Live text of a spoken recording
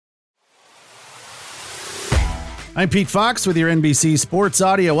I'm Pete Fox with your NBC Sports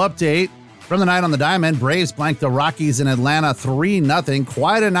Audio Update. From the night on the Diamond, Braves blanked the Rockies in Atlanta 3-0.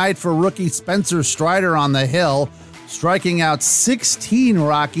 Quite a night for rookie Spencer Strider on the hill, striking out 16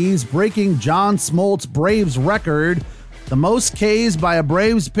 Rockies, breaking John Smoltz' Braves record, the most Ks by a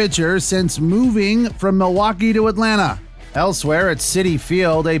Braves pitcher since moving from Milwaukee to Atlanta. Elsewhere at Citi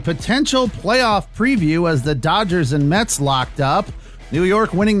Field, a potential playoff preview as the Dodgers and Mets locked up. New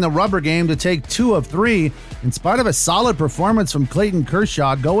York winning the rubber game to take 2 of 3, in spite of a solid performance from Clayton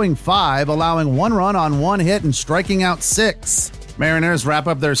Kershaw, going 5, allowing 1 run on 1 hit and striking out 6. Mariners wrap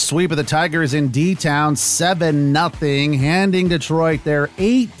up their sweep of the Tigers in D-Town 7-0, handing Detroit their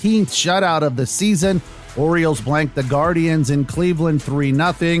 18th shutout of the season. Orioles blank the Guardians in Cleveland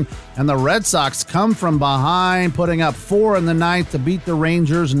 3-0, and the Red Sox come from behind, putting up 4 in the ninth to beat the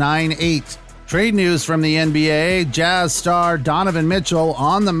Rangers 9-8. Trade news from the NBA, Jazz star Donovan Mitchell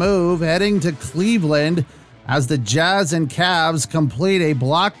on the move, heading to Cleveland as the Jazz and Cavs complete a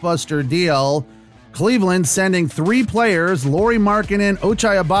blockbuster deal. Cleveland sending 3 players, Lauri Markkanen,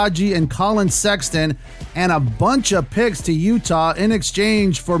 Ochai Agbaji, and Colin Sexton, and a bunch of picks to Utah in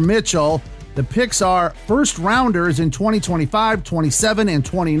exchange for Mitchell. The picks are first rounders in 2025, 27, and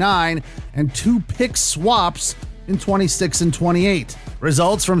 29, and 2 pick swaps in 26 and 28.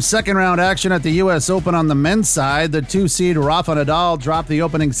 Results from second round action at the U.S. Open on the men's side. The 2-seed Rafa Nadal dropped the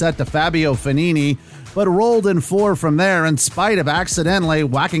opening set to Fabio Fognini, but rolled in 4 from there in spite of accidentally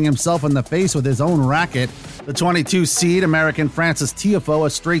whacking himself in the face with his own racket. The 22-seed American Frances Tiafoe, a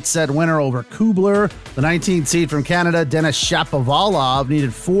straight set winner over Kubler. The 19th-seed from Canada, Denis Shapovalov,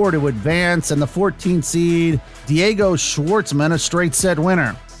 needed 4 to advance, and the 14th-seed Diego Schwartzman, a straight set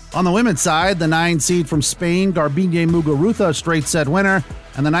winner. On the women's side, the 9-seed from Spain, Garbiñe Muguruza, a straight set winner,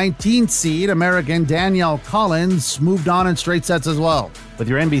 and the 19th-seed American Danielle Collins moved on in straight sets as well. With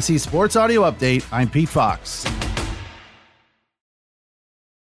your NBC Sports Audio Update, I'm Pete Fox.